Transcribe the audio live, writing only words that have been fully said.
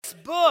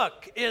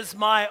book is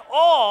my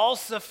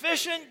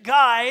all-sufficient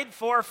guide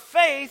for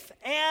faith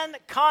and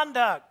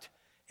conduct.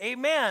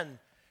 Amen.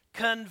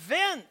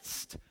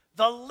 Convinced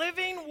the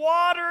living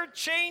water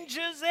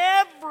changes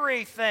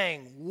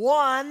everything,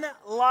 one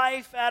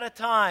life at a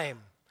time.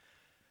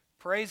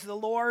 Praise the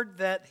Lord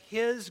that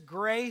His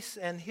grace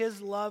and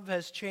His love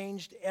has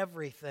changed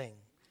everything.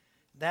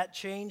 That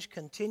change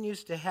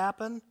continues to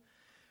happen.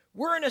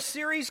 We're in a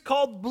series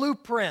called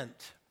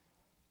Blueprint.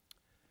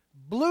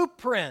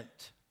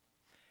 Blueprint.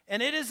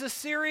 And it is a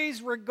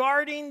series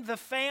regarding the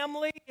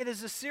family. It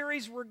is a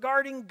series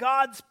regarding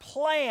God's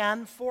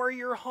plan for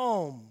your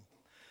home.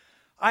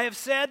 I have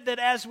said that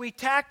as we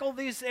tackle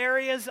these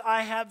areas,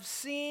 I have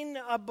seen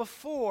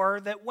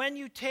before that when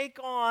you take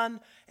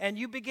on and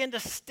you begin to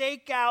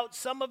stake out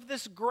some of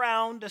this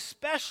ground,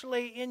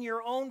 especially in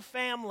your own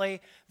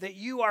family, that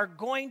you are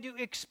going to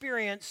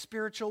experience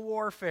spiritual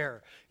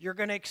warfare. You're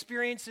going to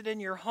experience it in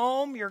your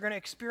home. You're going to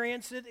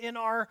experience it in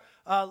our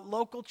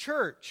local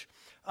church.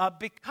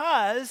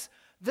 Because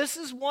this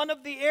is one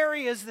of the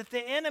areas that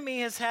the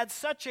enemy has had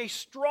such a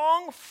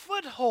strong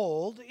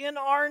foothold in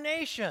our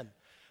nation.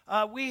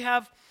 We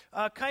have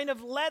kind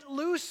of let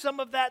loose some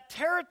of that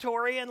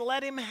territory and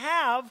let him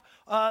have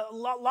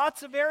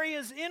lots of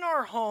areas in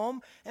our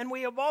home, and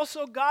we have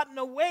also gotten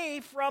away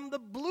from the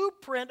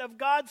blueprint of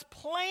God's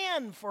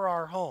plan for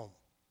our home.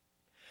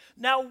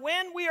 Now,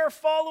 when we are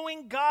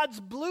following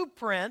God's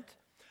blueprint,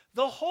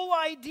 the whole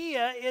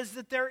idea is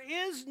that there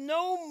is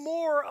no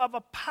more of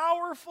a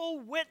powerful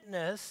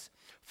witness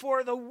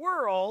for the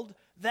world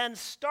than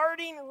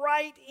starting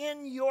right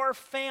in your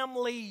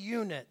family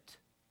unit.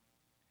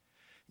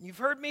 You've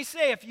heard me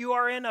say, if you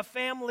are in a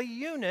family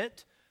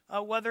unit,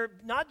 whether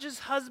not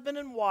just husband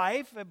and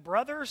wife, a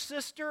brother,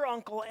 sister,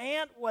 uncle,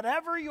 aunt,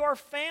 whatever your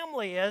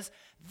family is,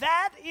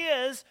 that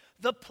is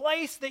the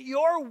place that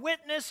your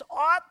witness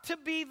ought to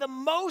be the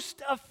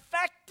most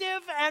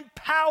effective and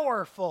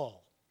powerful.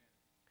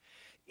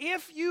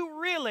 If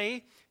you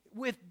really,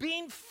 with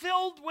being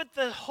filled with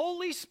the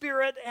Holy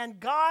Spirit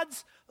and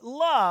God's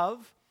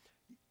love,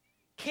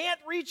 can't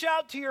reach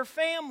out to your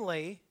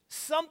family,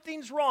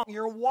 something's wrong.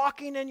 You're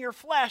walking in your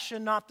flesh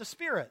and not the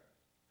Spirit.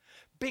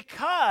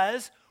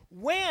 Because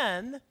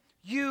when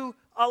you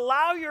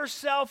allow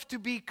yourself to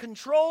be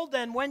controlled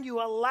and when you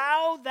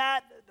allow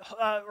that,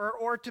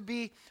 or to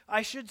be,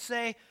 I should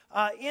say,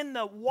 in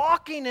the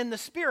walking in the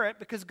Spirit,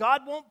 because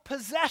God won't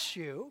possess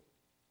you,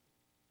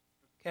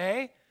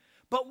 okay?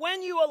 But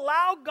when you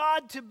allow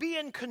God to be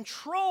in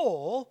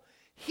control,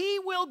 He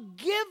will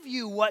give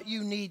you what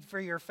you need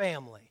for your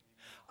family.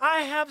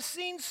 I have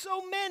seen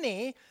so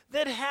many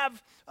that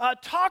have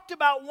talked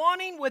about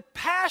wanting with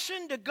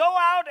passion to go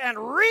out and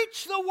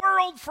reach the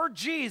world for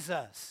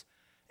Jesus,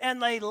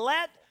 and they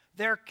let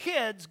their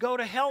kids go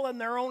to hell in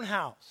their own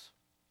house.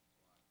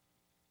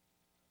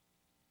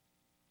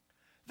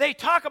 They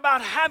talk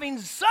about having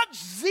such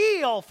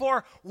zeal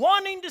for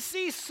wanting to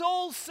see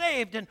souls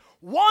saved and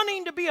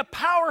wanting to be a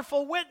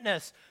powerful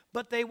witness,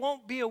 but they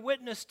won't be a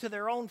witness to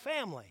their own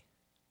family.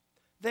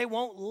 They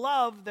won't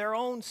love their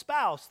own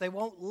spouse. They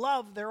won't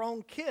love their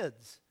own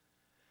kids.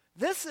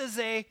 This is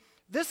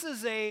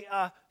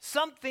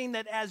something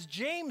that, as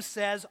James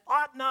says,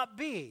 ought not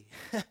be.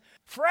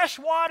 Fresh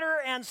water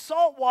and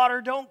salt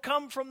water don't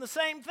come from the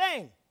same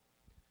thing.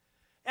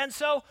 And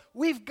so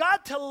we've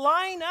got to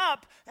line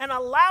up and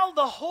allow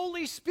the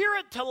Holy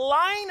Spirit to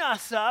line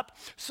us up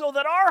so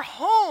that our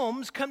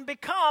homes can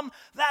become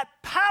that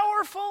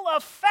powerful,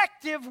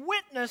 effective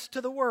witness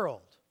to the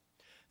world.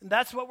 And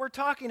that's what we're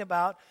talking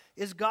about,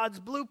 is God's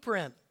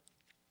blueprint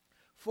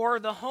for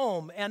the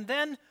home. And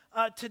then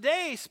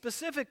today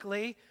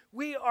specifically,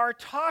 we are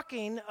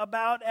talking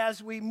about,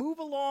 as we move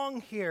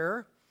along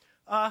here,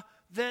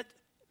 that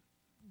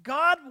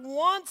God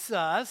wants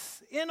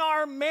us in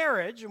our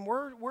marriage, and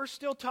we're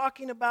still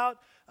talking about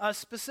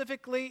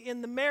specifically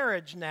in the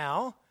marriage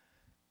now,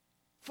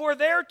 for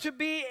there to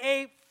be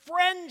a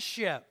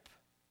friendship.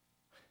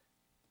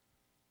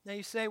 Now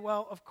you say,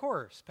 well, of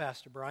course,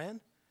 Pastor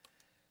Brian.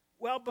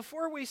 Well,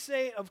 before we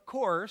say, of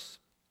course,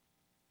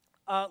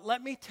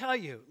 let me tell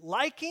you,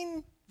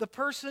 liking the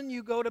person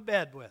you go to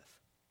bed with.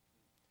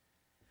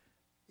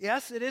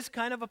 Yes, it is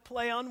kind of a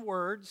play on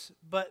words,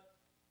 but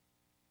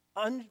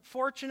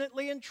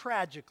unfortunately and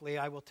tragically,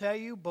 I will tell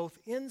you, both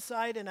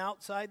inside and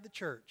outside the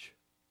church,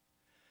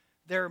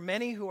 there are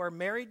many who are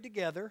married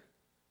together.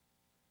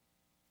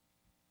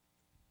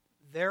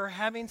 They're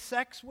having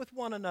sex with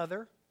one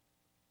another,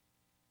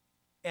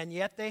 and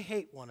yet they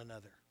hate one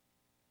another.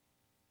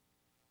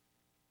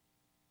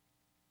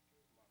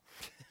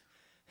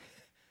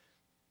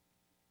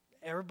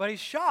 Everybody's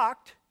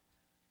shocked,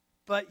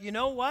 but you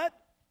know what?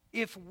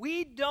 If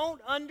we don't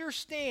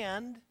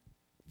understand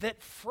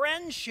that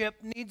friendship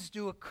needs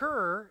to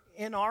occur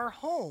in our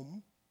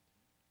home,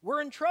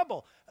 we're in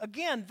trouble.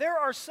 Again, there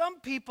are some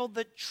people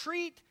that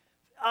treat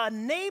a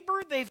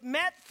neighbor they've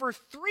met for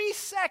 3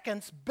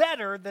 seconds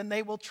better than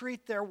they will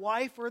treat their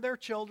wife or their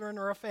children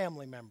or a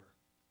family member.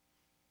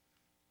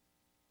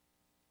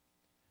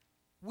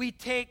 We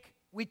take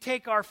we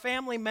take our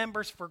family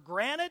members for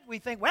granted. We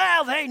think,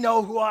 well, they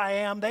know who I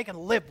am. They can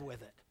live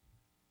with it.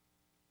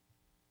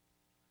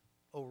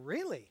 Oh,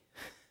 really?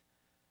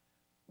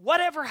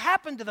 Whatever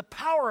happened to the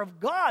power of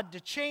God to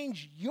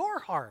change your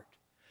heart?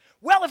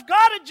 Well, if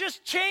God had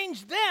just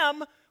changed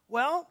them,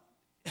 well,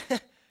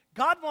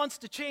 God wants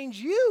to change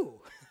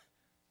you.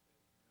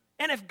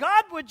 And if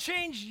God would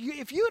change you,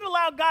 if you'd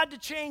allow God to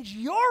change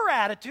your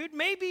attitude,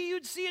 maybe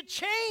you'd see a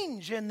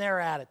change in their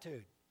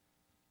attitude.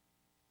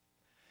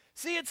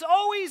 See, it's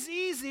always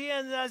easy,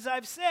 and as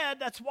I've said,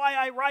 that's why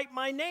I write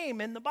my name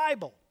in the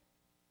Bible.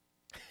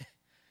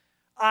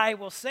 I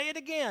will say it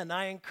again.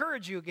 I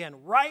encourage you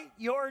again. Write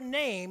your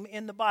name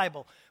in the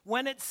Bible.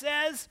 When it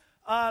says,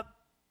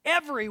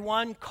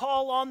 everyone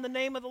call on the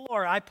name of the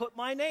Lord, I put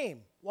my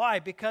name. Why?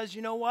 Because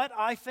you know what?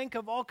 I think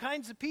of all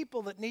kinds of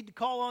people that need to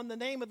call on the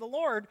name of the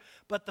Lord,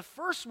 but the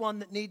first one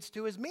that needs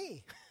to is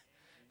me.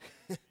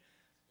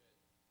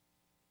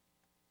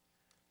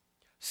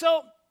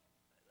 So,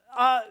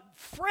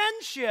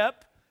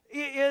 friendship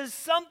is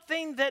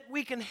something that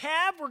we can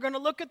have. We're going to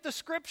look at the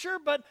scripture,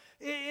 but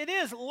it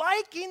is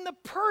liking the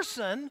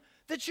person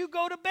that you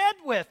go to bed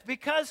with,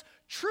 because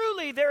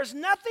truly there's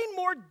nothing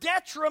more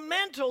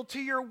detrimental to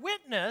your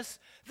witness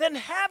than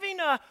having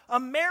a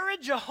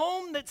marriage, a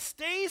home that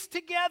stays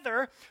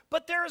together,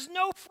 but there's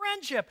no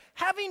friendship.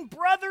 Having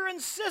brother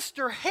and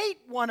sister hate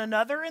one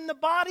another in the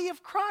body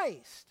of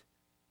Christ.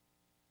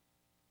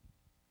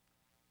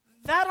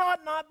 That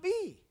ought not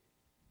be.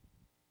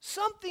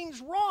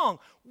 Something's wrong.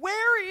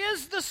 Where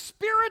is the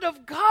Spirit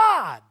of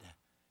God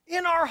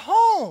in our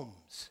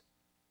homes?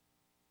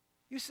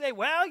 You say,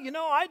 well, you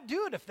know, I'd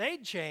do it if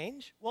they'd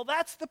change. Well,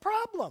 that's the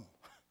problem.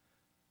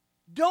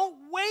 Don't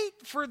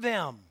wait for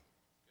them.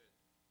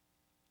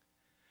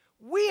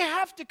 We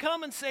have to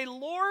come and say,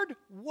 Lord,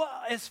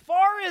 as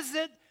far as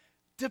it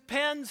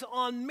depends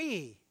on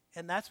me,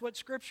 and that's what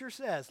Scripture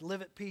says,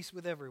 live at peace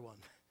with everyone.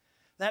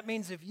 That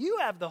means if you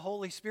have the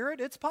Holy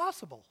Spirit, it's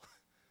possible.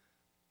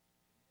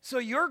 So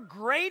your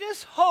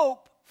greatest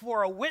hope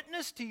for a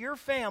witness to your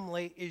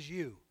family is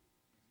you.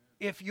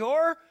 If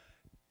you're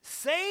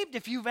saved,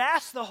 if you've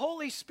asked the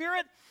Holy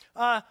Spirit,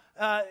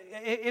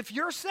 if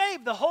you're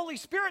saved, the Holy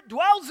Spirit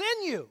dwells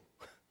in you.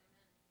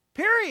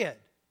 Period.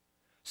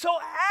 So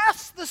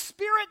ask the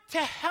Spirit to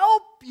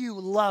help you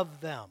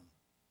love them.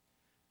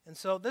 And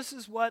so this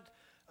is what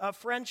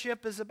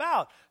friendship is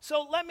about.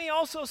 So let me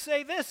also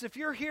say this. If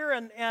you're here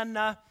and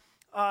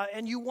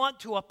you want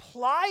to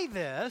apply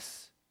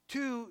this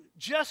to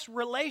just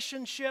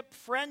relationship,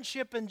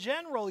 friendship in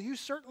general, you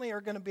certainly are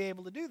going to be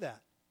able to do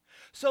that.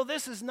 So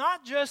this is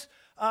not just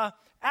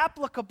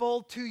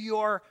applicable to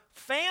your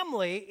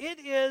family. It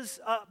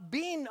is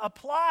being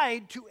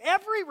applied to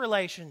every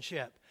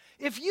relationship.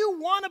 If you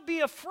want to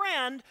be a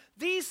friend,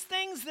 these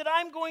things that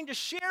I'm going to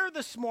share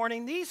this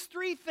morning, these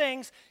 3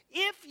 things,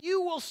 if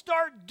you will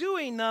start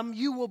doing them,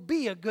 you will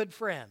be a good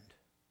friend.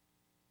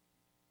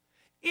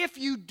 If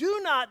you do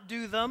not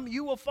do them,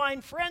 you will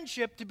find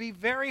friendship to be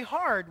very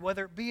hard,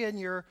 whether it be in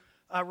your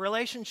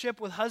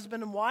relationship with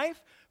husband and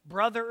wife,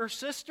 brother or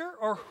sister,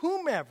 or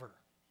whomever.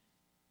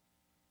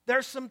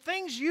 There's some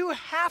things you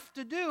have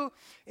to do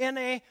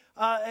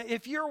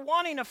if you're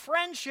wanting a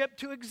friendship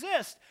to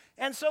exist.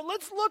 And so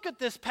let's look at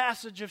this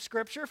passage of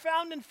Scripture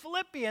found in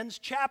Philippians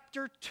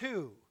chapter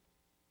 2.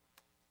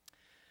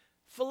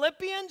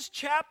 Philippians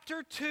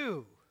chapter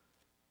 2.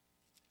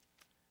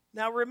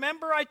 Now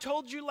remember, I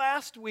told you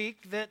last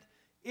week that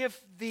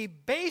if the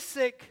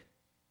basic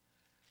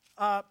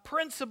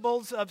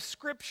principles of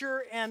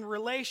Scripture and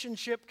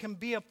relationship can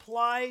be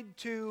applied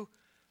to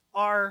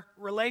our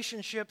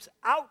relationships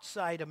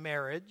outside of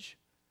marriage,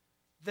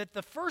 that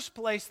the first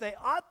place they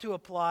ought to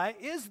apply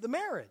is the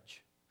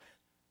marriage.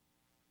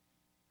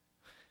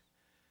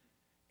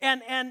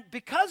 And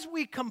because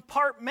we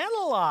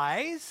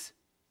compartmentalize,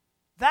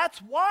 that's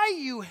why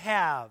you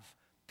have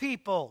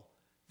people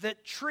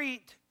that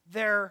treat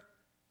their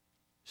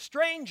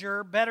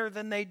stranger better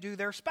than they do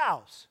their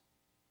spouse.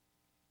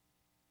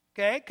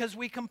 Okay? Because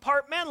we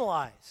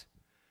compartmentalize.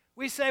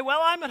 We say,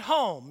 well, I'm at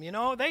home. You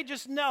know, they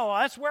just know.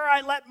 That's where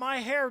I let my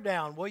hair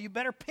down. Well, you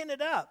better pin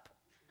it up.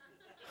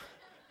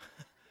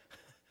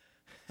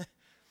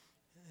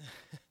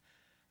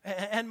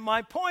 And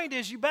my point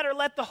is, you better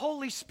let the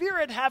Holy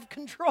Spirit have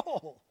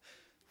control.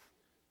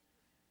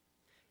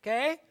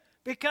 Okay?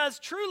 Because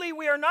truly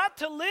we are not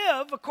to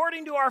live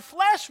according to our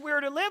flesh. We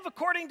are to live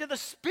according to the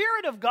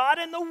Spirit of God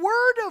and the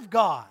Word of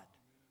God.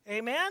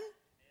 Amen?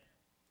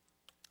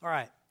 All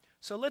right.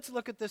 So let's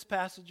look at this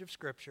passage of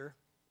Scripture.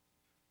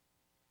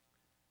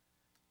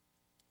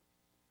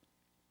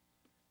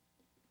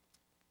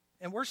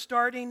 And we're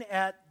starting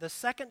at the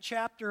 2nd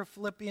chapter of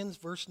Philippians,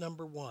 verse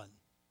number 1.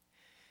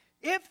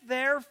 If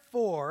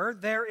therefore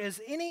there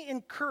is any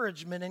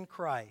encouragement in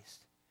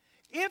Christ,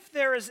 if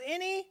there is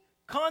any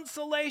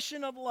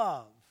consolation of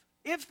love,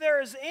 if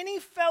there is any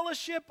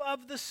fellowship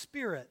of the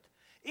Spirit,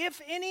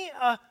 if any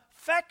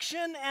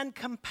affection and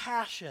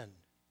compassion,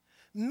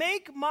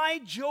 make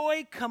my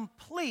joy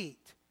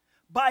complete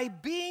by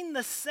being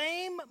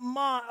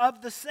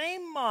of the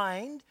same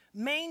mind,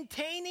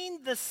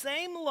 maintaining the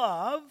same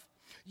love,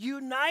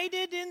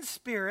 united in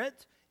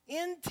spirit,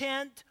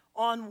 intent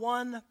on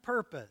one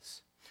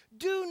purpose.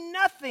 Do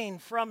nothing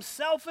from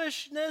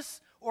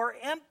selfishness or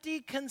empty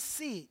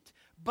conceit,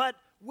 but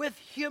with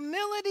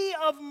humility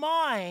of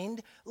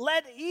mind,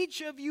 let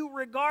each of you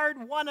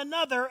regard one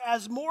another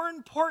as more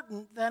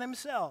important than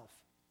himself.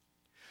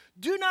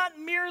 Do not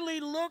merely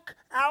look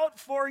out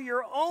for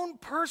your own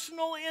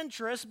personal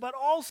interest, but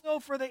also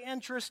for the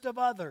interest of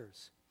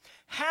others.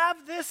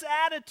 Have this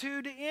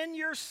attitude in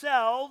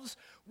yourselves,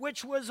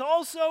 which was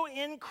also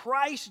in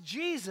Christ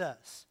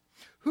Jesus,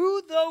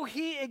 who, though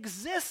he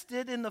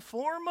existed in the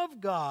form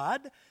of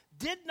God,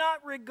 did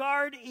not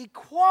regard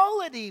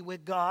equality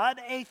with God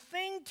a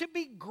thing to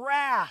be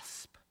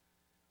grasped,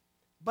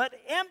 but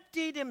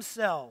emptied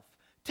himself,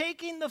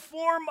 taking the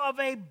form of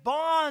a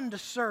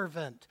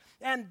bondservant,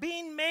 and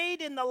being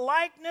made in the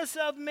likeness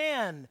of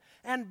men,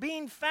 and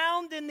being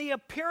found in the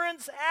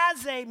appearance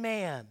as a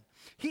man.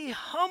 He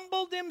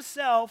humbled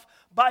himself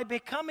by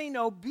becoming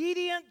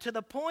obedient to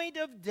the point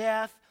of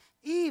death,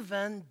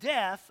 even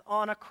death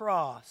on a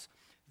cross.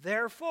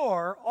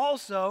 Therefore,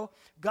 also,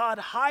 God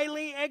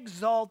highly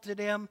exalted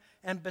him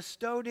and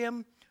bestowed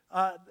him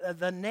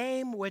the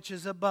name which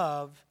is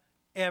above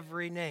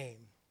every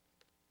name.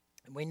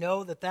 And we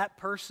know that that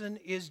person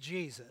is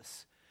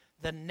Jesus,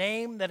 the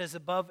name that is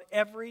above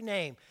every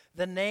name,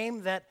 the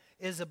name that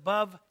is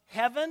above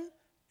heaven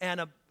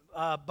and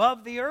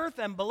above the earth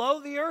and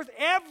below the earth,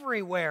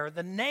 everywhere.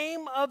 The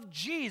name of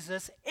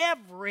Jesus,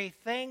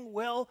 everything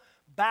will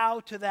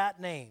bow to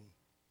that name.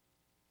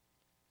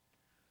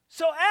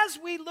 So as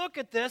we look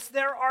at this,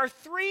 there are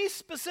three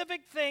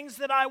specific things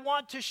that I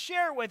want to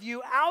share with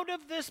you out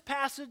of this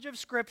passage of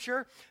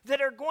Scripture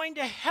that are going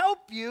to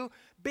help you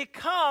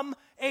become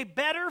a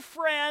better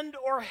friend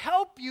or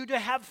help you to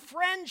have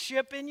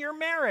friendship in your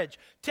marriage,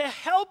 to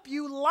help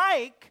you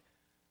like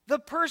the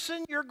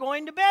person you're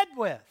going to bed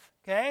with.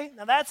 Okay?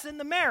 Now that's in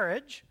the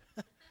marriage.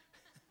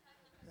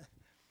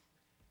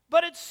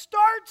 But it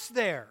starts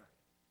there.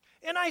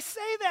 And I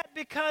say that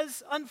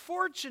because,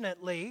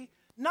 unfortunately,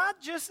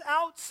 not just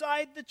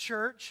outside the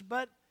church,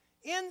 but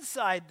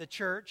inside the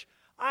church,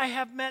 I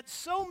have met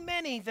so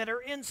many that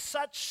are in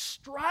such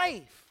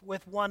strife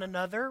with one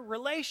another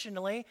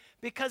relationally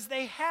because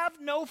they have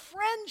no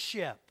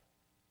friendship.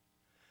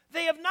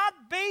 They have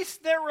not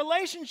based their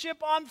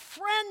relationship on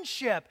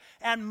friendship.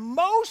 And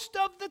most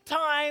of the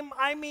time,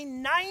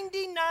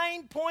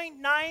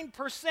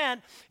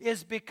 99.9%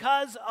 is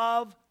because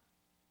of,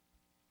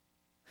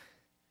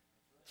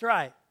 that's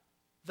right,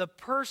 the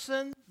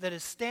person that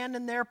is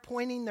standing there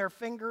pointing their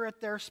finger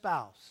at their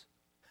spouse.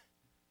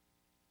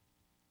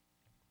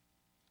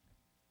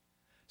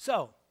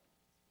 So,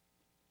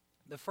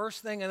 the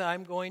first thing that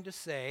I'm going to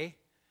say,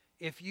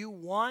 if you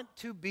want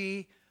to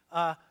be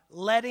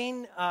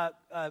letting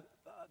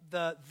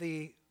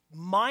the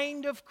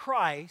mind of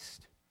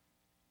Christ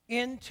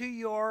into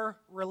your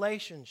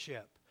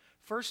relationship,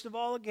 first of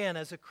all, again,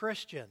 as a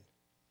Christian,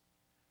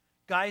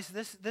 guys,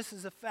 this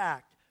is a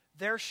fact.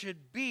 There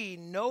should be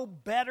no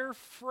better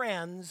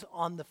friends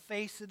on the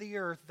face of the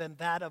earth than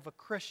that of a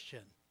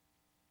Christian.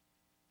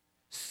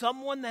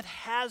 Someone that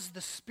has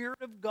the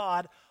Spirit of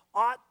God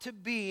ought to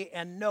be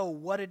and know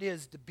what it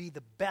is to be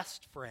the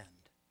best friend.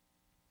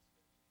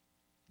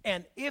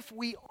 And if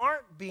we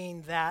aren't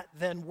being that,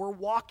 then we're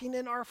walking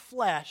in our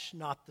flesh,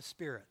 not the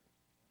Spirit.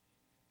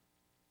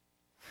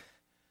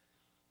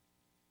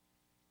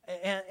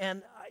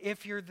 And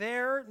if you're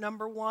there,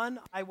 number one,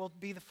 I will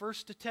be the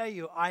first to tell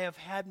you, I have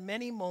had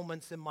many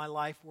moments in my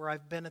life where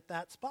I've been at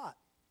that spot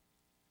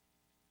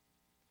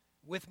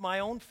with my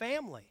own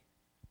family.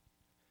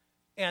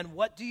 And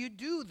what do you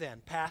do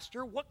then,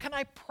 Pastor? What can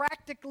I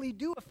practically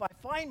do if I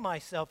find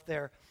myself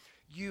there?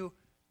 You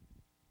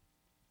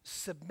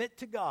submit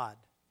to God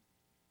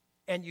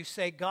and you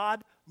say,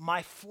 God,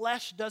 my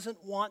flesh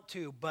doesn't want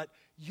to, but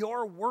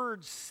your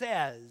word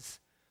says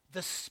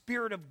the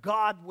Spirit of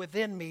God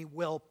within me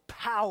will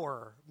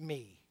power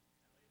me.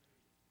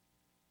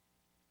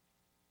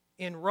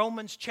 In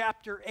Romans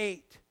chapter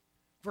 8,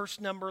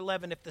 verse number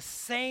 11, if the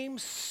same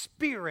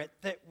Spirit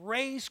that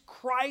raised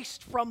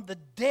Christ from the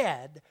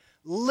dead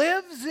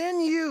lives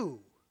in you,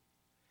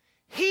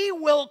 He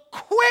will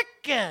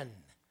quicken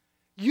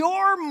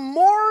your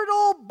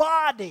mortal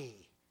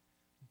body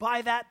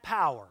by that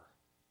power.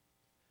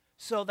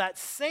 So that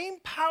same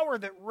power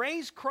that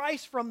raised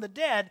Christ from the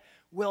dead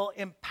will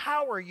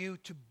empower you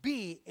to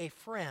be a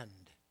friend.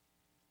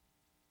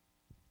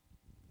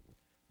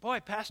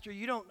 Boy, Pastor,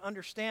 you don't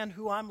understand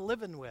who I'm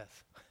living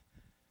with.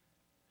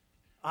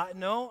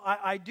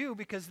 I do,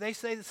 because they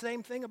say the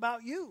same thing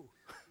about you.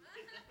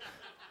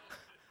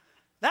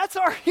 That's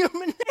our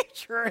human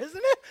nature,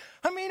 isn't it?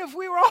 I mean, if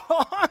we were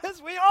all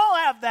honest, we all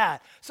have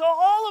that. So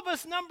all of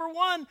us, number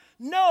one,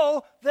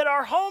 know that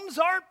our homes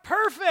aren't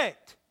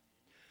perfect.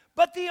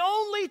 But the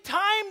only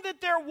time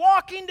that they're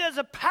walking as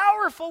a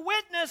powerful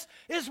witness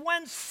is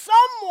when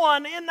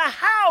someone in the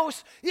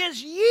house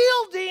is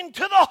yielding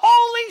to the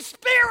Holy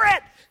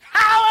Spirit.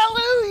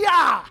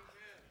 Hallelujah!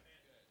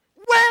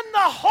 When the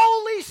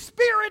Holy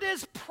Spirit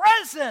is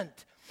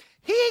present,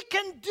 He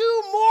can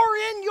do more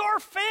in your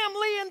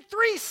family in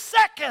 3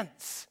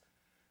 seconds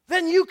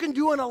than you can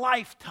do in a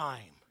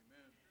lifetime.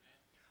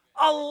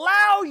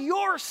 Allow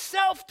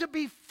yourself to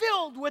be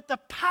filled with the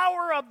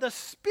power of the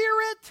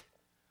Spirit,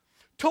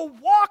 to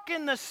walk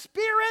in the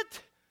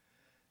Spirit,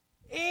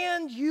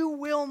 and you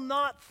will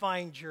not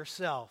find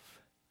yourself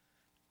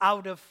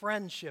out of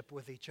friendship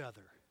with each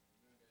other.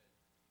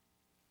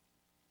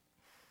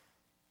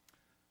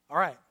 All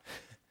right.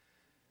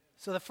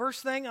 So the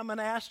first thing I'm going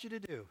to ask you to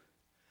do,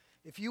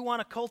 if you want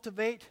to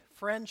cultivate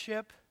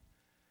friendship,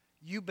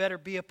 you better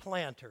be a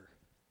planter.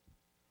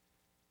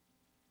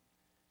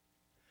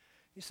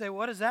 You say,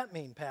 what does that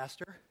mean,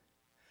 Pastor?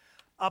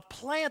 A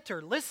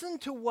planter. Listen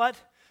to what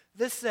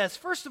this says.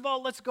 First of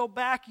all, let's go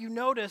back. You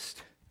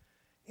noticed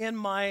in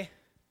my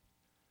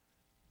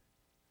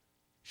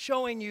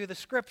showing you the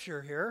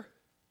scripture here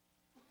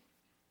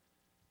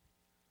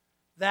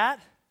that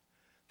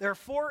there are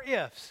 4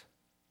 ifs.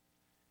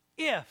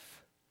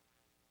 If.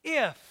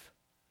 And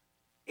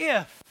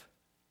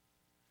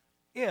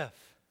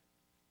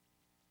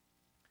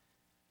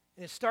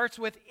it starts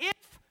with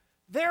if,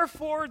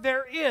 therefore,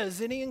 there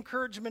is any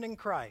encouragement in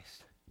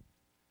Christ.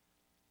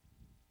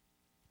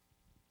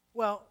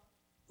 Well,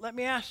 let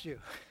me ask you,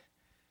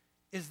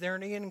 is there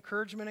any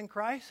encouragement in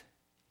Christ?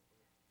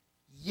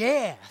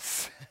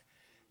 Yes.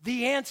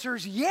 The answer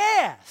is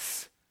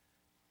yes.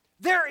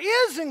 There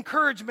is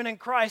encouragement in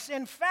Christ.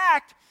 In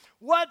fact,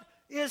 what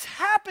is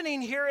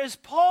happening here is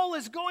Paul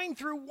is going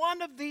through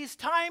one of these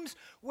times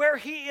where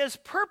he is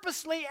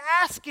purposely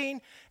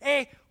asking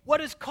what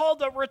is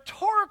called a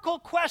rhetorical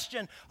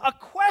question, a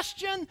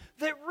question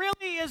that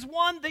really is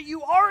one that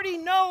you already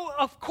know,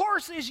 of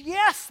course, is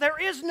yes,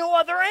 there is no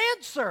other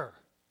answer.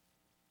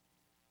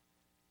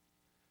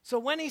 So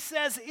when he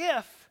says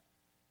if,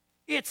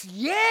 it's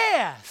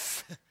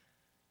yes.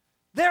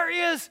 There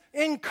is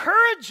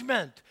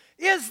encouragement.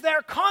 Is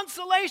there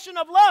consolation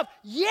of love?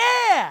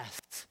 Yes,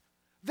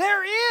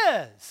 there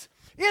is.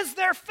 Is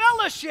there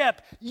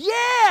fellowship?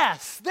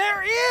 Yes,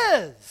 there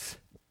is.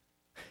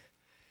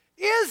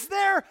 Is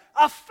there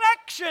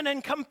affection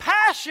and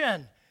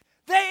compassion?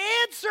 The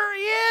answer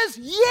is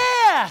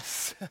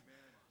yes.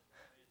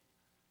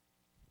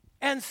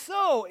 And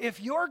so,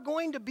 if you're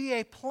going to be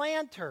a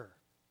planter,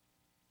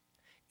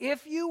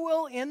 if you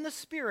will, in the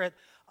Spirit,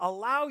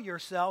 allow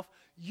yourself,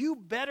 you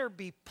better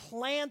be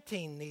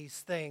planting these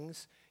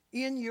things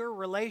in your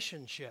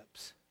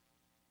relationships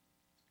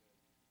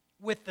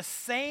with the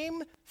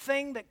same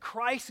thing that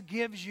Christ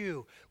gives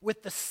you,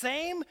 with the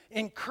same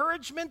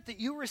encouragement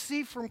that you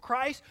receive from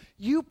Christ.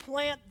 You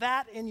plant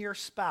that in your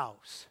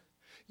spouse.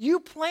 You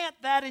plant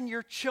that in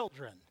your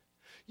children.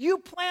 You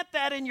plant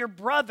that in your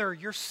brother,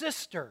 your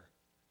sister.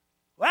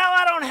 Well,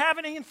 I don't have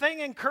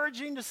anything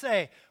encouraging to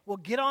say. Well,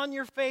 get on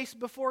your face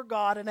before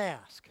God and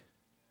ask.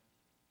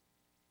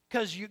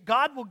 Because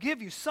God will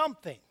give you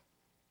something.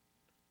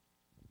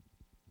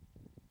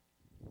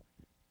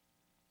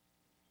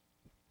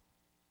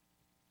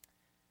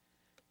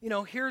 You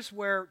know, here's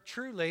where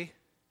truly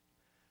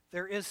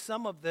there is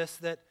some of this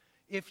that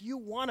if you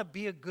want to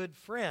be a good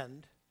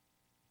friend,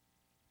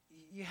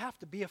 you have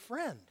to be a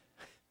friend.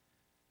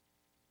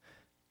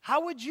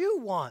 How would you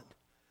want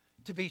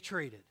to be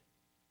treated?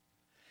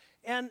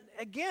 And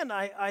again,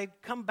 I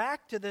come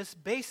back to this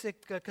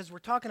basic, because we're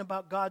talking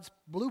about God's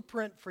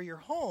blueprint for your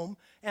home,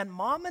 and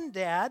mom and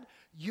dad,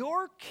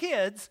 your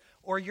kids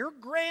or your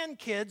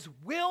grandkids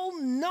will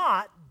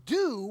not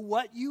do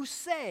what you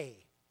say.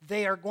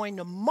 They are going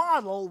to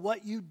model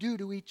what you do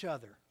to each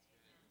other.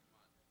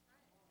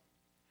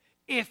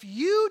 If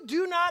you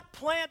do not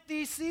plant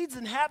these seeds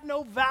and have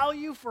no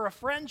value for a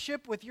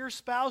friendship with your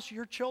spouse,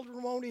 your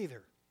children won't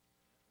either.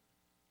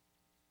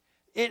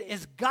 It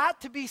has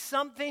got to be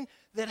something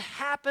that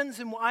happens,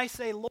 and I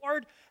say,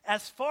 Lord,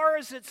 as far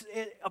as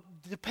it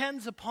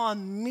depends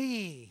upon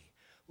me,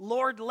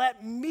 Lord,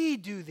 let me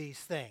do these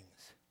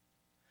things.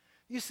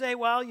 You say,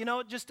 well, you know,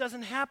 it just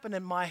doesn't happen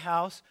in my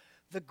house.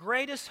 The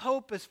greatest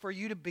hope is for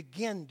you to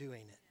begin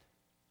doing it.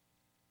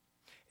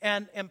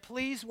 And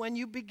please, when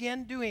you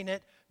begin doing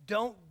it,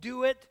 don't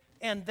do it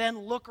and then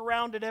look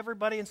around at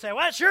everybody and say,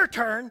 well, it's your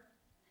turn.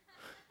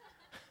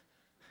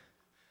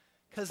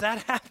 Because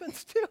that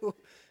happens too.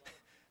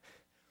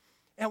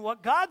 And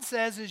what God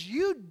says is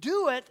you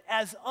do it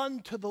as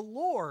unto the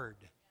Lord.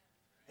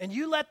 And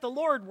you let the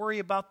Lord worry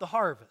about the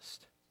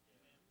harvest.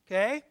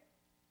 Okay?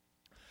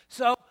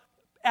 So,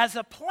 as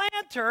a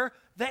planter,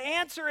 the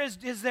answer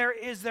is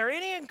there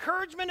any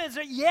encouragement? Is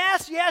it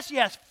yes, yes,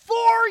 yes? 4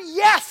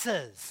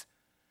 yeses.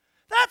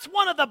 That's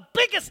one of the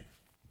biggest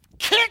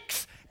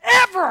kicks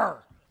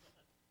ever.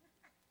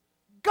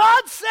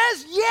 God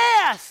says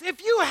yes.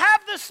 If you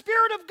have the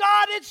Spirit of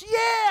God, it's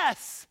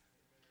yes.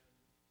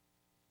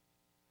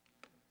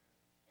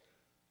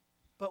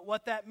 But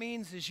what that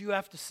means is you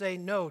have to say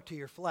no to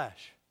your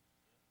flesh.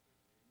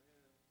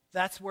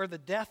 That's where the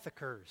death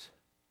occurs.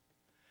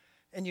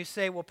 And you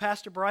say, well,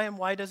 Pastor Brian,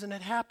 why doesn't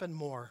it happen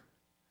more?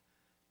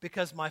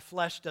 Because my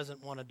flesh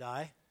doesn't want to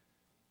die.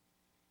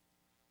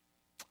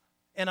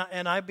 And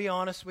I be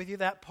honest with you,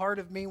 that part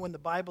of me when the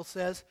Bible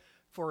says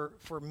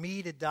for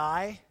me to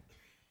die,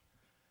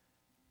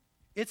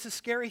 it's a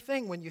scary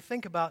thing when you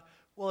think about,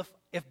 well,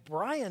 if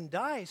Brian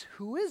dies,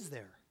 who is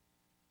there?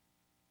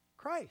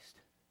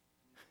 Christ.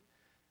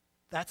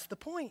 That's the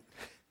point.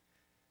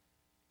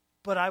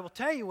 But I will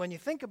tell you, when you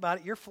think about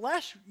it, your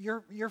flesh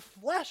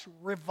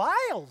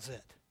reviles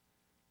it.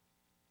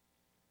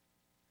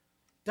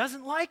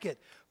 Doesn't like it.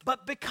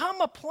 But become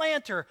a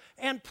planter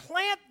and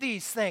plant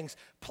these things.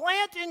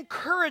 Plant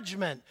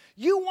encouragement.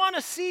 You want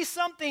to see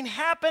something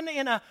happen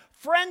in a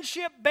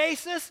friendship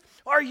basis?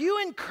 Are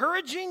you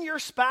encouraging your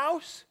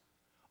spouse?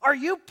 Are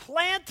you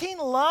planting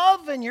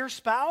love in your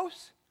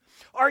spouse?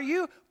 Are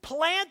you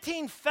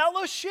planting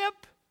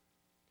fellowship?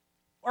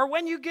 Or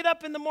when you get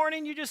up in the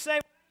morning, you just say,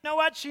 you know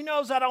what? She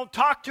knows I don't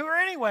talk to her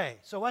anyway,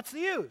 so what's the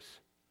use?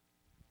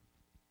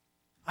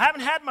 I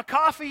haven't had my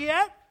coffee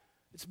yet.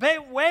 It's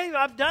been way,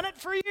 I've done it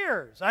for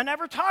years. I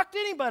never talked to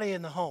anybody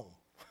in the home.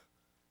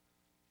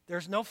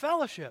 There's no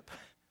fellowship.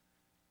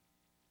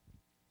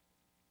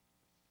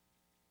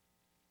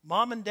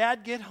 Mom and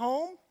dad get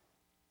home,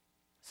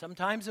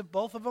 sometimes if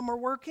both of them are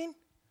working,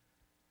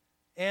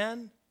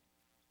 and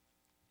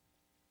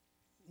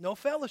no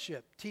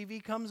fellowship.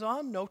 TV comes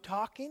on, no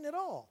talking at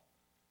all.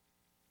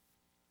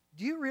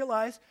 Do you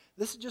realize,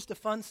 this is just a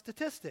fun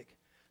statistic,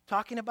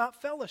 talking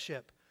about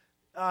fellowship.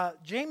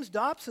 James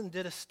Dobson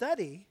did a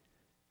study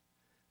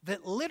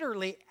that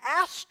literally,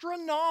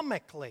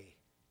 astronomically,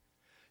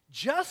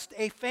 just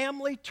a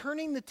family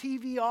turning the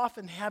TV off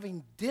and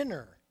having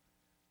dinner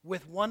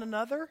with one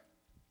another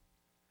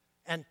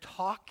and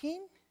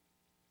talking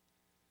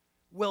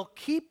will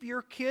keep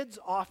your kids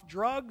off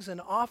drugs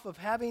and off of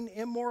having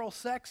immoral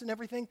sex and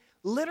everything.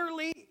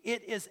 Literally,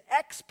 it is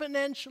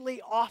exponentially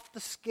off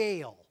the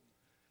scale,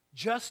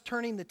 just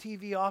turning the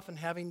TV off and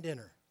having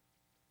dinner.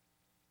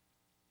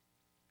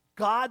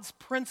 God's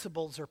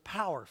principles are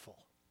powerful.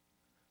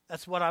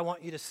 That's what I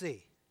want you to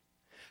see.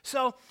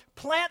 So,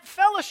 plant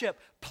fellowship,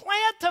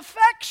 plant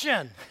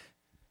affection.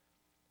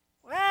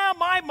 Well,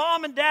 my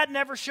mom and dad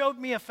never showed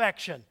me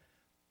affection.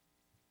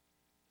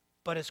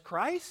 But as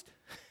Christ,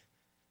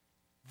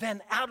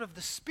 then out of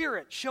the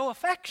Spirit, show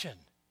affection.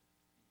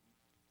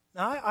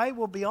 Now, I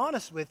will be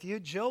honest with you.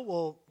 Jill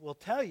will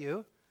tell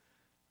you,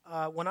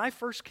 when I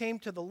first came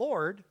to the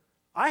Lord,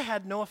 I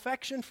had no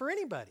affection for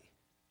anybody.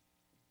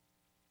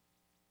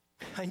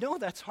 I know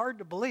that's hard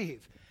to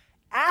believe.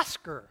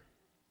 Ask her.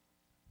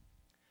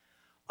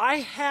 I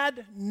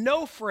had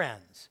no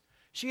friends.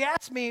 She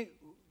asked me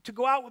to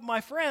go out with my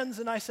friends,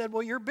 and I said,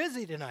 well, you're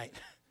busy tonight.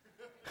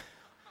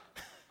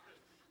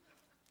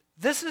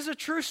 This is a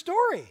true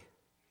story.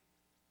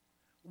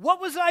 What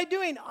was I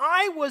doing?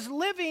 I was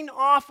living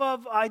off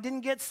of, I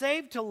didn't get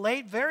saved till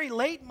very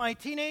late in my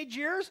teenage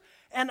years,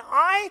 and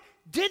I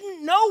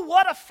didn't know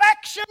what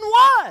affection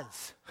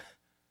was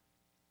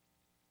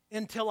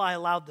until I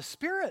allowed the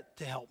Spirit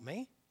to help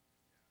me.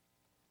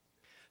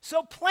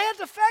 So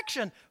plant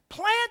affection,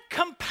 plant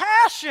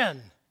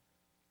compassion.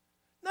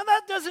 Now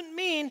that doesn't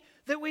mean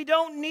that we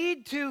don't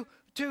need to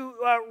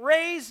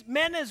raise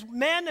men as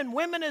men and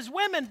women as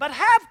women, but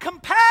have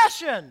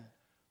compassion.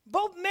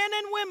 Both men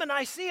and women,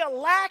 I see a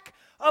lack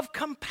of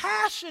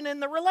compassion in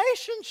the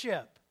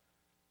relationship.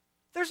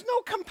 There's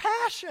no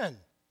compassion.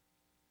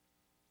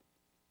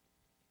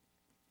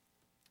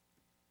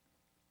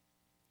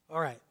 All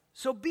right,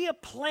 so be a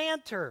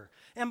planter.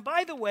 And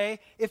by the way,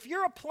 if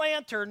you're a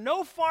planter,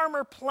 no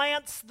farmer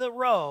plants the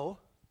row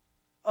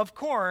of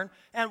corn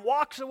and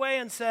walks away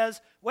and says,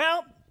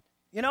 well,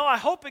 you know, I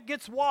hope it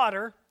gets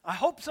water. I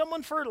hope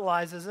someone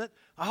fertilizes it.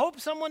 I hope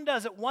someone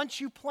does it. Once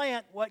you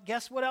plant,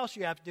 guess what else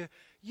you have to do?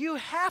 You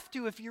have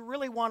to, if you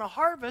really want to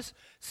harvest,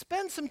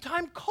 spend some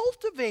time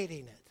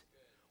cultivating it,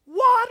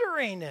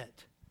 watering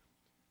it.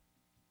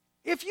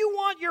 If you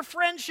want your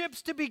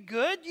friendships to be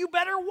good, you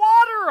better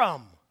water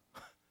them.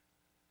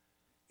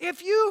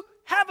 If you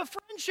have a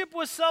friendship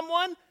with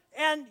someone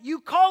and you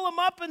call them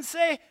up and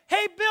say,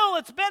 hey, Bill,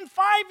 it's been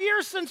 5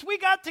 years since we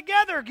got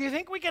together. Do you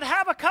think we could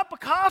have a cup of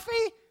coffee?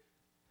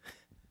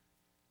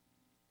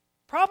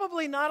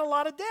 Probably not a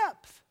lot of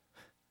depth.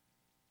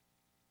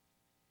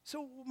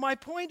 So my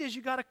point is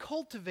you got to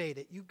cultivate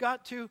it. You've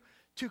got to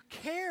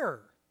care.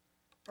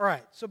 All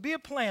right, so be a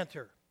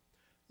planter.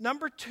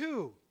 Number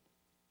 2.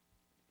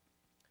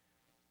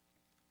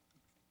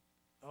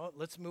 Oh,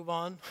 let's move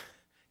on.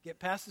 Get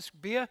past this.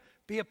 Be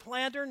a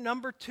planter.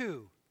 Number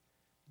 2,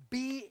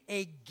 be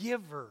a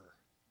giver.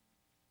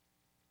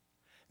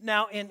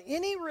 Now, in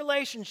any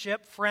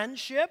relationship,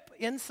 friendship,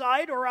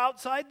 inside or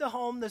outside the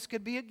home, this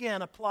could be,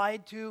 again,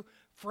 applied to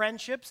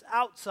friendships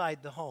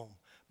outside the home.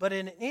 But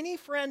in any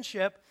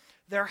friendship,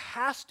 there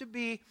has to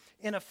be,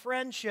 in a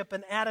friendship,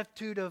 an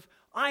attitude of,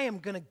 I am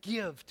going to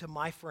give to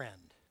my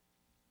friend.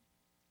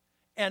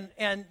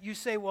 And you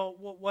say, well,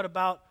 what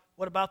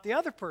about the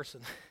other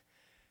person?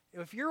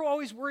 If you're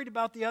always worried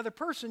about the other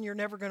person, you're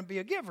never going to be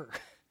a giver.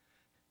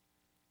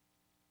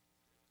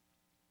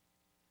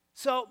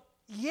 So,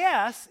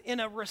 yes, in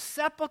a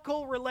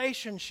reciprocal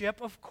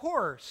relationship, of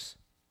course,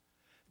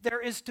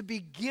 there is to be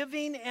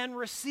giving and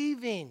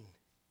receiving,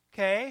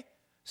 okay?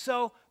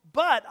 So,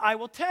 but I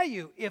will tell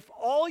you, if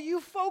all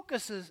you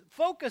focus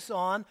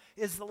on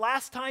is the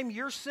last time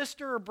your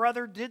sister or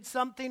brother did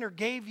something or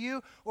gave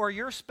you, or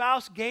your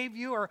spouse gave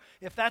you, or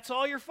if that's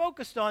all you're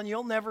focused on,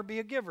 you'll never be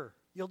a giver.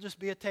 You'll just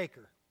be a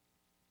taker.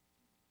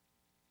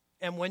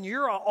 And when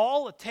you're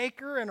all a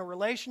taker in a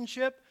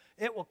relationship,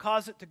 it will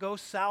cause it to go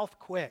south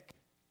quick.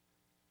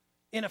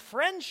 In a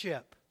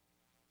friendship,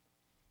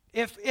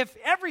 if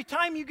every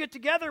time you get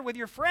together with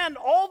your friend,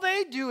 all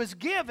they do is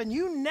give and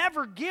you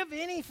never give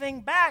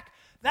anything back,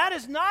 that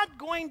is not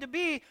going to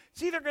be,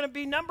 it's either going to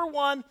be, number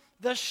one,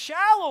 the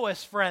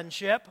shallowest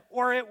friendship,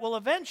 or it will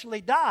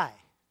eventually die.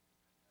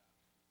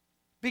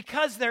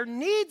 Because there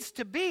needs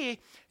to be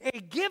a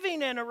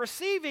giving and a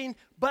receiving,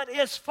 but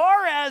as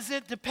far as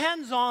it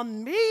depends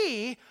on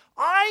me,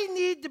 I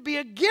need to be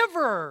a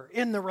giver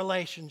in the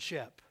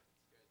relationship.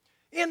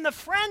 In the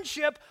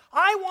friendship,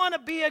 I want to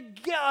be a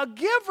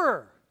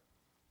giver.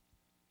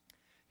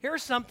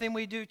 Here's something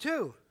we do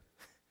too.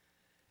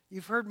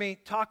 You've heard me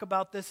talk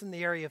about this in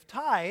the area of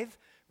tithe.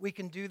 We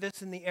can do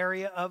this in the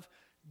area of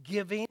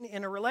giving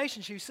in a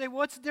relationship. You say,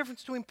 what's the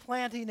difference between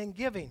planting and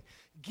giving?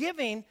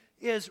 Giving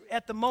is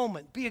at the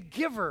moment. Be a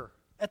giver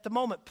at the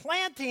moment.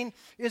 Planting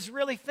is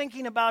really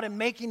thinking about and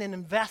making an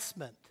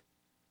investment.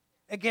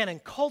 Again,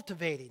 and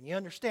cultivating, you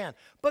understand.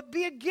 But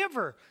be a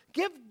giver.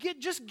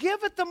 Just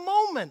give at the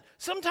moment.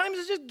 Sometimes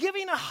it's just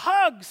giving a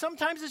hug.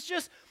 Sometimes it's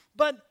just,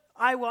 but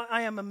I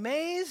am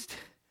amazed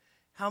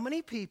how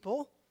many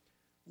people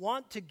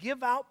want to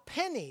give out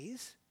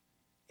pennies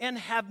and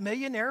have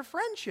millionaire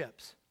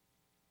friendships.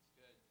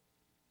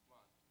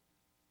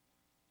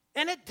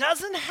 And it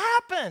doesn't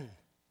happen.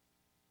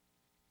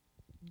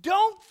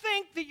 Don't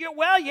think that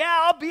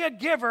I'll be a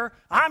giver.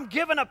 I'm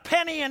giving a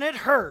penny and it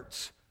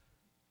hurts.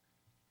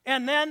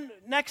 And then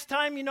next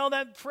time,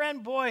 that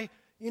friend, boy,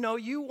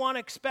 you want to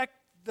expect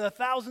the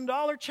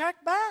 $1,000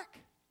 check back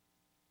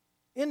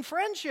in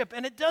friendship.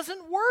 And it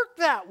doesn't work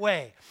that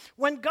way.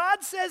 When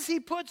God says he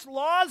puts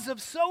laws of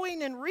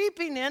sowing and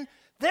reaping in,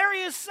 there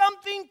is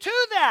something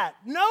to that.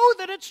 Know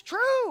that it's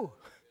true.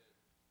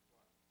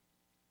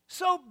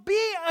 So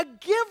be a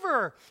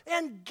giver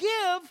and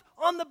give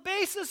on the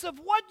basis of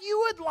what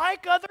you would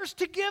like others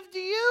to give to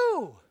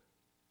you.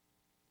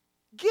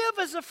 Give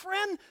as a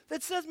friend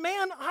that says,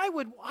 man, I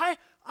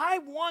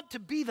want to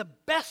be the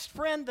best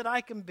friend that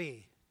I can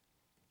be.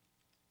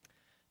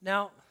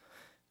 Now,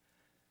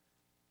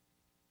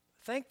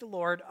 thank the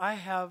Lord, I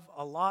have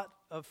a lot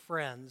of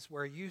friends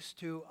where used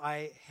to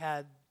I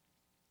had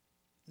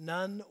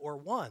none or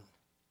one.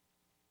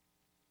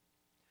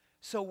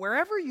 So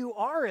wherever you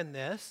are in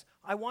this,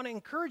 I want to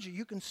encourage you,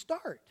 you can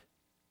start.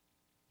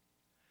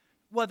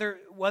 Whether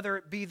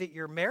it be that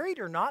you're married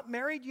or not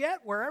married yet,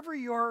 wherever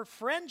your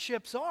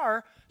friendships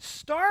are,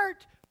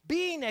 start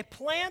being a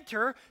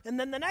planter, and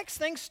then the next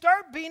thing,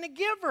 start being a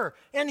giver.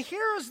 And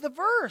here is the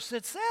verse.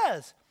 It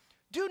says,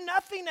 do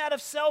nothing out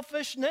of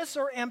selfishness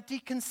or empty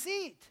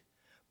conceit,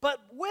 but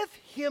with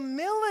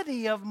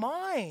humility of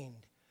mind,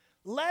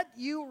 let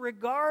you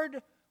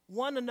regard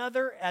one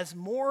another as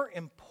more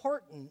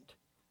important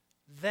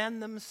than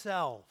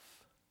themselves.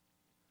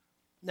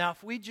 Now,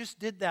 if we just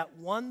did that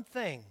one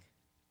thing,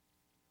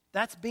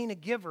 that's being a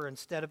giver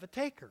instead of a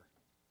taker.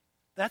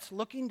 That's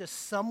looking to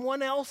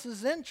someone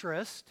else's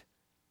interest.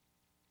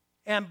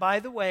 And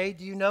by the way,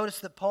 do you notice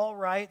that Paul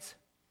writes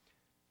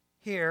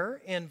here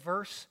in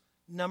verse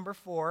number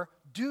 4,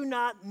 do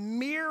not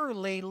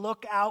merely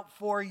look out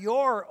for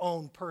your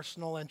own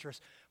personal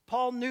interest.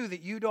 Paul knew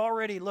that you'd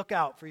already look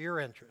out for your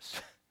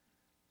interests.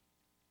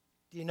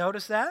 Do you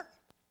notice that?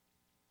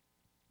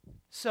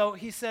 So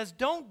he says,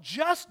 don't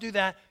just do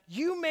that.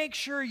 You make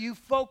sure you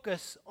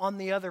focus on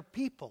the other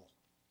people.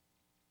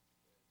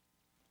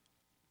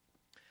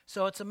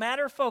 So it's a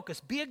matter of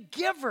focus. Be a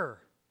giver.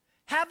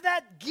 Have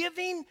that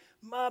giving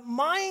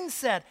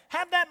mindset.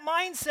 Have that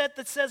mindset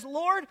that says,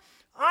 Lord,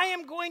 I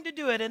am going to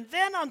do it. And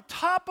then on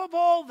top of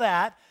all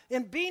that,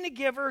 in being a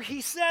giver,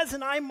 he says,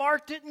 and I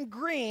marked it in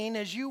green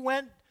as you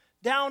went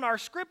down our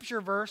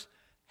scripture verse,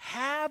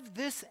 have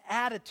this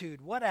attitude.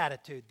 What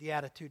attitude? The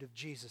attitude of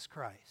Jesus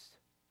Christ.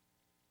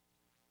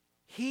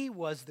 He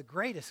was the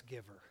greatest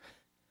giver.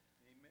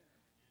 Amen.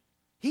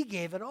 He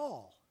gave it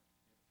all.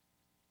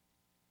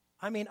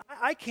 I mean,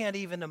 I can't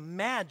even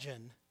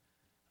imagine.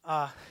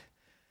 I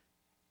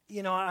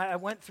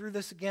went through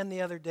this again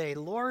the other day.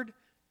 Lord,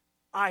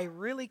 I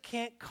really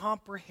can't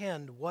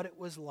comprehend what it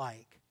was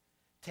like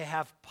to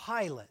have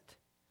Pilate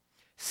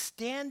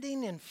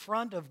standing in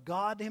front of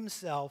God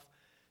himself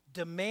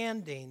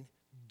demanding,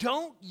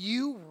 don't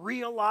you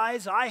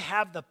realize I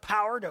have the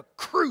power to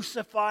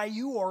crucify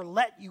you or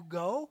let you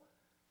go?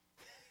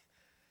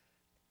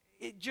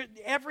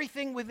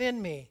 Everything within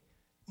me,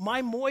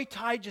 my Muay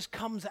Thai just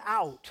comes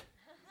out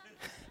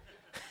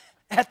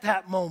at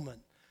that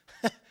moment.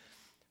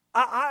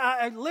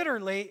 I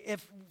literally,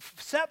 if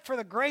except for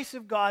the grace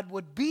of God,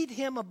 would beat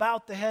him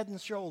about the head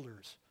and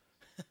shoulders.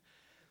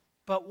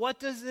 But what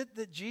does it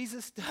that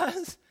Jesus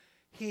does?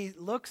 He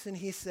looks and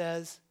he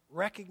says,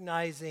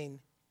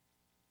 recognizing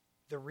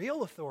the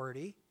real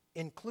authority,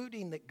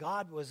 including that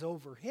God was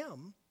over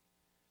him,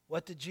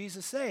 what did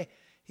Jesus say?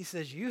 He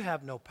says, you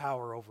have no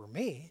power over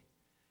me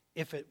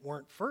if it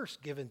weren't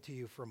first given to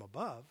you from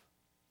above.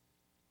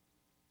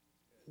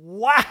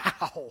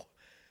 Wow!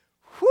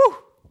 Whew!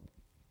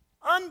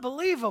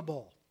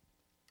 Unbelievable.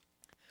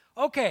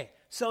 Okay,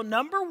 so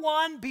number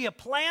 1, be a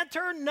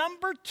planter.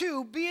 Number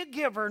 2, be a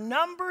giver.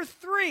 Number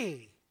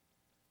 3,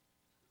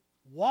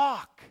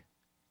 walk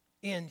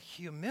in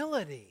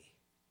humility.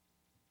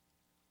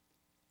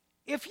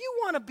 If you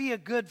want to be a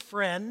good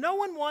friend, no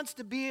one wants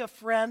to be a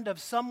friend of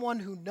someone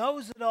who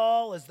knows it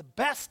all, is the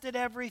best at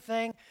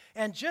everything,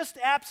 and just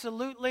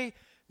absolutely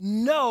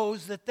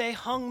knows that they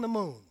hung the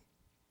moon.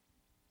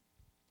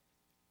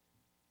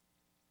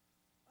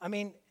 I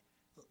mean,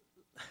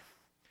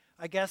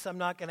 I guess I'm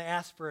not going to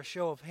ask for a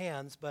show of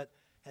hands, but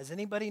has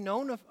anybody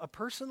known a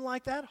person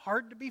like that?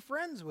 Hard to be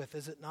friends with,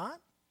 is it not?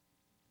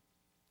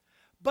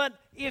 But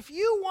if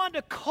you want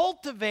to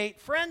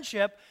cultivate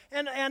friendship,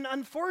 and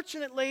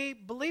unfortunately,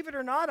 believe it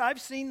or not, I've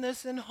seen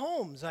this in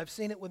homes. I've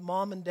seen it with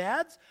mom and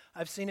dads.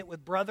 I've seen it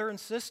with brother and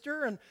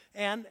sister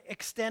and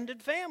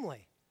extended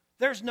family.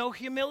 There's no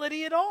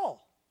humility at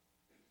all.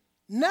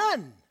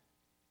 None.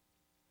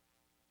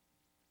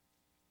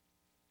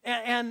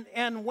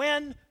 And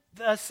when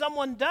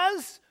someone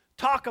does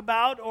talk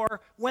about, or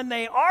when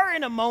they are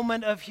in a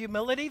moment of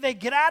humility, they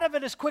get out of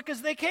it as quick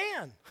as they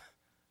can.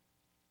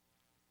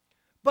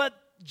 But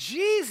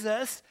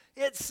Jesus,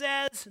 it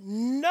says,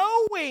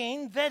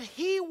 knowing that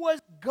he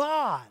was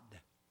God.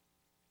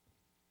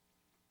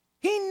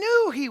 He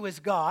knew he was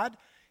God.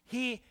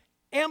 He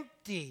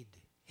emptied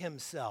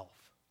himself.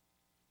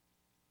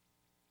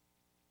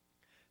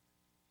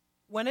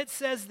 When it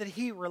says that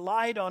he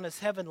relied on his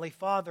heavenly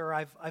Father,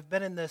 I've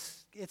been in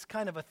this, it's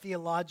kind of a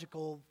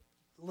theological,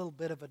 little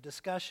bit of a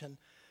discussion.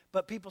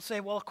 But people say,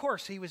 well, of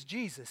course, he was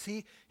Jesus.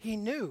 He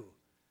knew.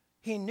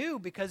 He knew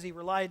because he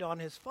relied on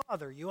his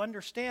Father. You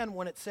understand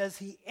when it says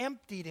he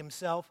emptied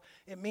himself,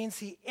 it means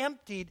he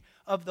emptied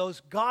of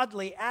those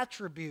godly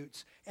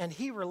attributes, and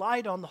he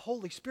relied on the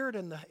Holy Spirit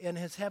and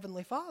his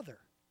heavenly Father.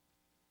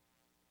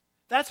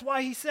 That's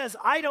why he says,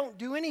 I don't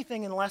do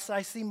anything unless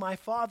I see my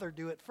Father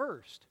do it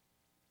first.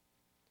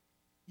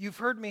 You've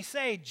heard me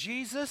say,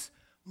 Jesus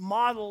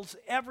models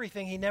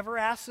everything. He never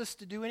asks us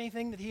to do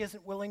anything that he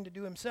isn't willing to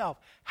do himself.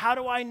 How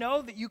do I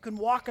know that you can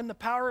walk in the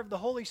power of the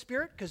Holy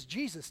Spirit? Because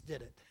Jesus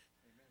did it.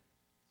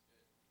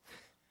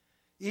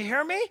 You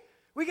hear me?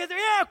 We get there,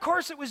 yeah, of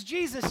course it was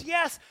Jesus,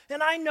 yes.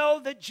 And I know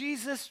that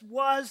Jesus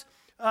was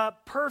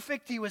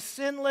perfect. He was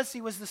sinless. He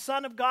was the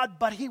Son of God.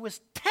 But he was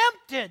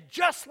tempted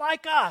just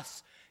like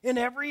us in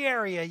every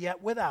area,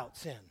 yet without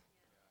sin.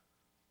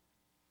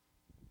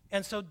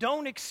 And so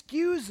don't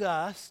excuse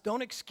us.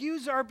 Don't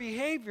excuse our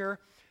behavior.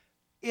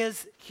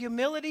 Is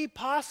humility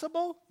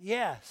possible?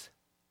 Yes.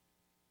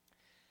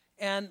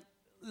 And,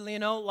 you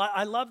know,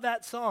 I love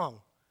that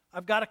song.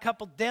 I've got a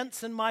couple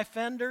dents in my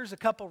fenders, a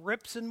couple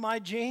rips in my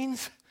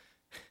jeans.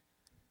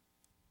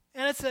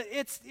 And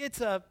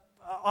it's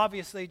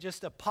obviously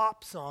just a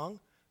pop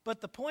song,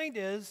 but the point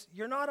is,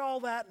 you're not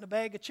all that in a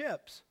bag of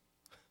chips.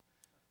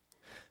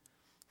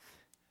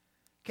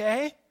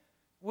 Okay?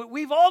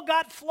 We've all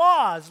got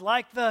flaws,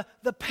 like the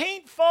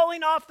paint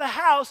falling off the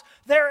house.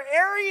 There are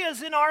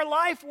areas in our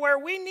life where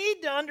we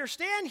need to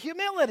understand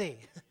humility.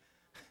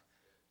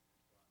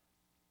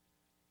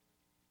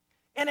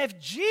 And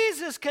if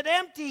Jesus could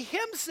empty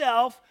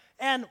himself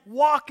and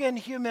walk in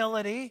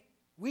humility,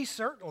 we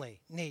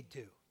certainly need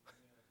to.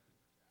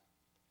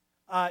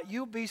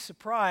 You'll be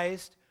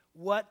surprised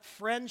what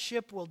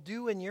friendship will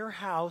do in your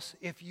house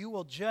if you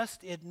will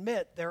just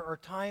admit there are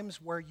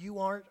times where you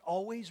aren't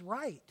always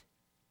right.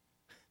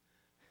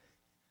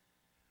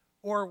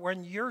 Or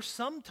when you're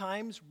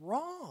sometimes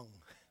wrong.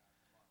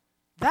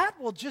 That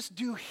will just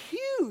do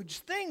huge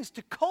things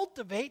to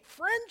cultivate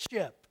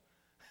friendship.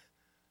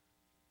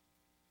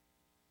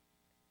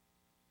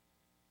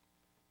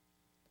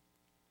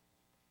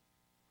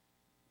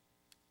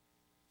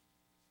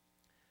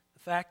 The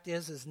fact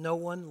is no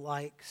one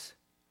likes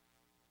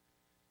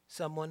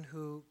someone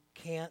who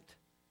can't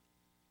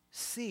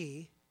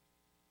see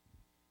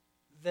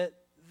that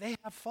they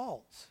have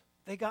faults.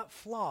 They got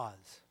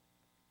flaws.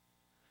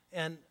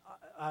 And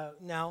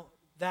now,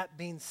 that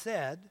being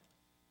said,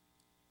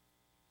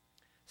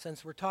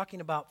 since we're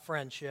talking about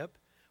friendship,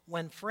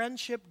 when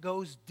friendship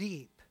goes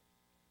deep,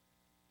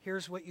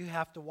 here's what you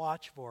have to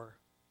watch for.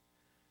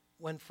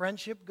 When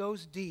friendship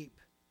goes deep,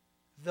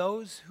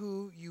 those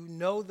who you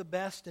know the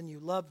best and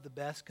you love the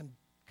best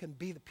can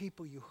be the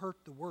people you hurt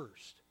the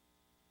worst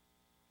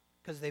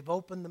because they've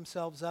opened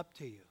themselves up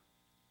to you.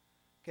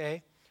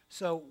 Okay?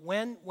 So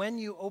when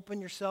you open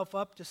yourself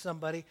up to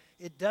somebody,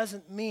 it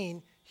doesn't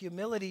mean,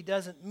 humility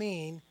doesn't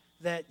mean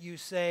that you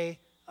say,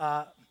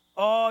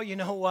 oh, you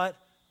know what?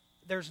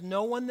 There's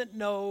no one that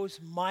knows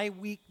my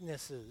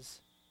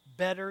weaknesses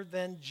better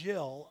than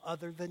Jill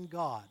other than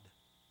God.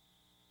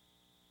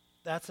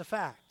 That's a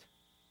fact.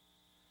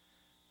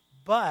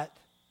 But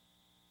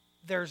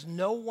there's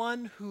no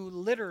one who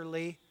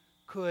literally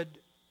could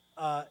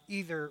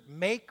either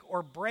make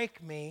or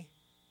break me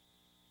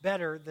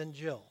better than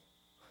Jill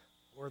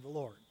or the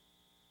Lord.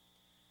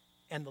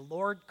 And the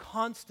Lord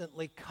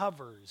constantly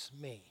covers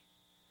me.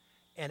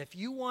 And if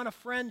you want a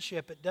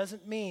friendship, it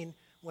doesn't mean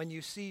when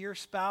you see your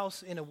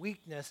spouse in a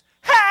weakness,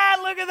 ha,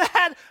 look at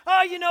that.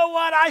 Oh, you know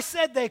what? I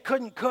said they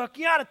couldn't cook.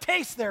 You ought to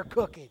taste their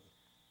cooking.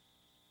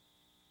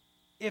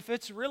 If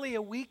it's really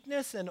a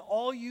weakness and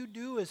all you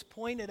do is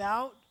point it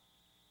out,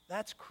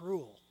 that's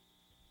cruel.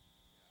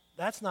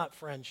 That's not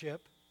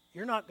friendship.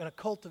 You're not going to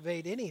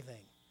cultivate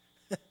anything.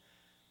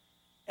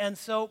 And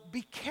so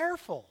be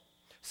careful.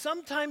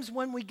 Sometimes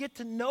when we get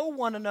to know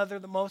one another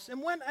the most,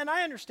 and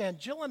I understand,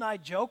 Jill and I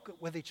joke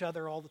with each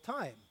other all the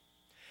time.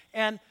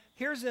 And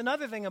here's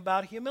another thing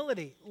about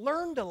humility.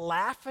 Learn to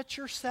laugh at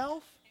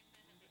yourself.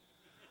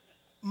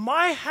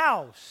 My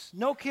house,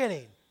 no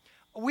kidding,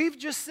 we've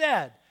just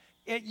said,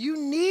 you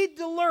need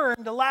to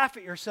learn to laugh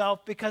at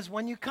yourself, because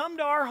when you come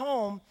to our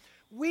home,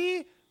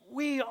 we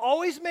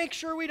always make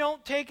sure we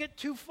don't take it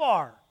too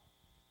far.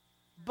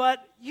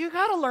 But you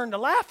got to learn to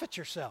laugh at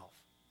yourself.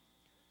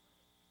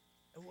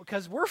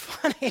 Because we're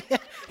funny.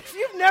 If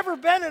you've never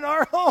been in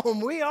our home,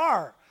 we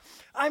are.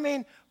 I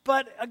mean,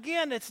 but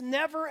again, it's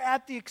never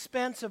at the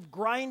expense of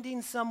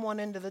grinding someone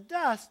into the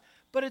dust,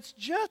 but it's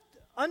just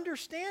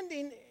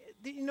understanding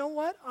that, you know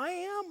what, I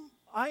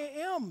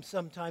am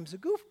sometimes a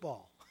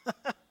goofball.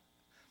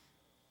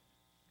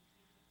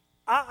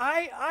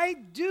 I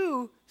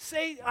do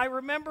say, I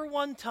remember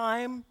one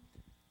time,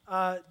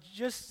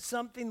 just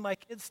something, my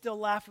kids still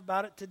laugh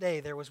about it today.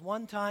 There was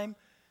one time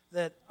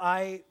that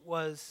I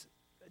was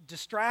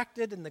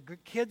distracted and the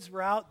kids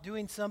were out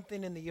doing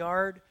something in the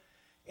yard,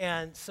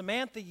 and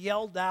Samantha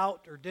yelled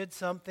out or did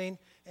something,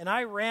 and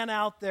I ran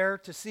out there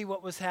to see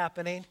what was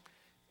happening,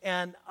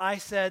 and I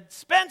said,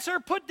 "Spencer,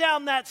 put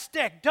down that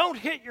stick. Don't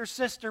hit your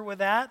sister with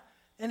that."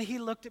 And he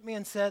looked at me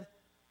and said,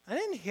 "I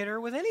didn't hit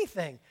her with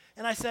anything."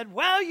 And I said,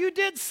 "Well, you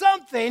did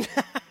something."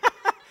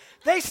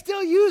 They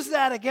still use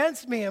that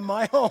against me in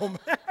my home.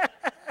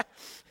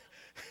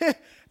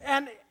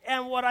 And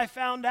what I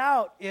found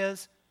out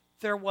is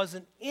there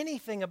wasn't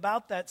anything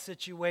about that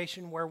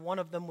situation where one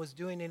of them was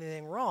doing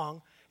anything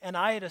wrong, and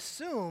I had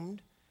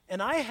assumed,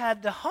 and I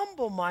had to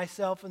humble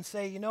myself and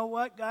say, you know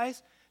what,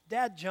 guys,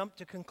 Dad jumped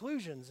to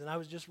conclusions, and I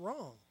was just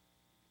wrong.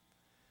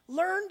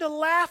 Learn to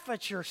laugh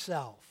at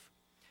yourself.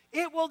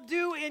 It will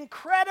do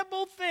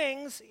incredible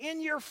things in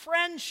your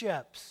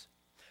friendships.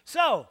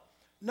 So,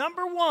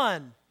 number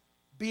 1,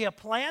 be a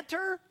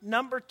planter.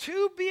 Number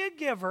 2, be a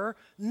giver.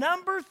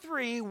 Number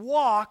 3,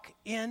 walk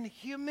in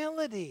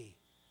humility.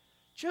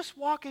 Just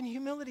walk in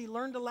humility.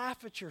 Learn to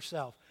laugh at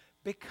yourself.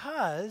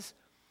 Because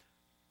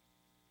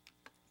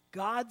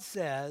God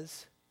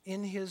says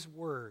in His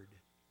Word,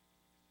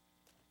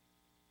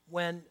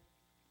 when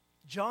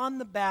John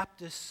the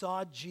Baptist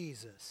saw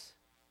Jesus,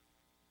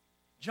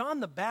 John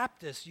the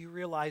Baptist, you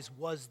realize,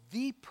 was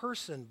the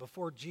person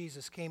before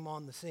Jesus came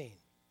on the scene.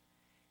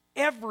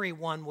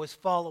 Everyone was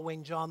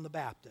following John the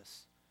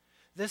Baptist.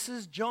 This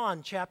is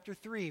John chapter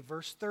 3,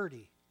 verse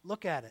 30.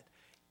 Look at it.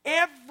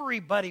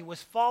 Everybody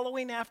was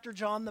following after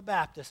John the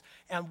Baptist.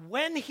 And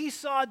when he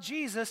saw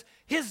Jesus,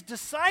 his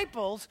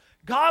disciples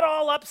got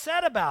all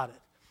upset about it.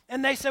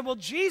 And they said, well,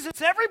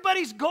 Jesus,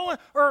 everybody's going,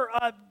 or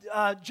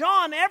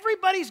John,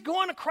 everybody's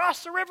going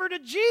across the river to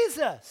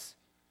Jesus.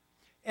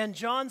 And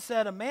John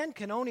said, a man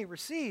can only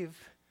receive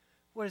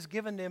what is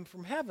given to him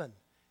from heaven.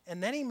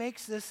 And then he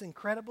makes this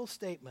incredible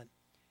statement.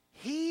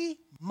 He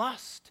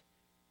must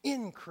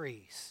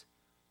increase.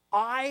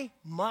 I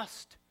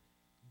must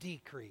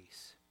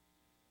decrease.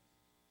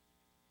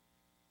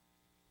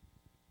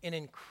 An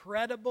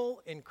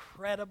incredible,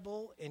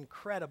 incredible,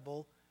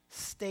 incredible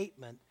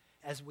statement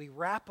as we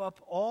wrap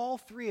up all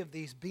 3 of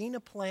these, being a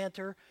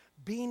planter,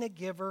 being a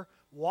giver,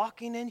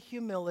 walking in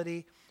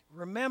humility.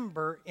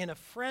 Remember, in a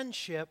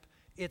friendship,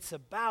 it's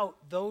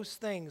about those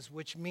things,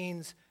 which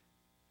means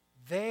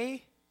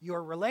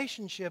your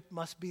relationship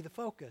must be the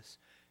focus,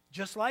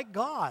 just like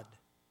God.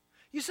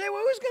 You say,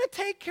 well, who's going to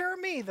take care of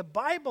me? The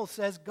Bible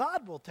says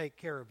God will take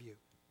care of you.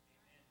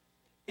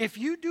 If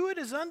you do it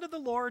as unto the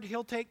Lord,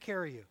 He'll take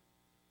care of you.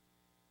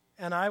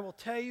 And I will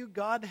tell you,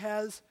 God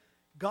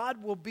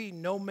will be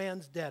no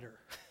man's debtor.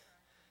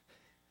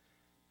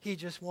 He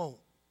just won't.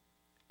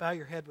 Bow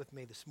your head with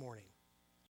me this morning.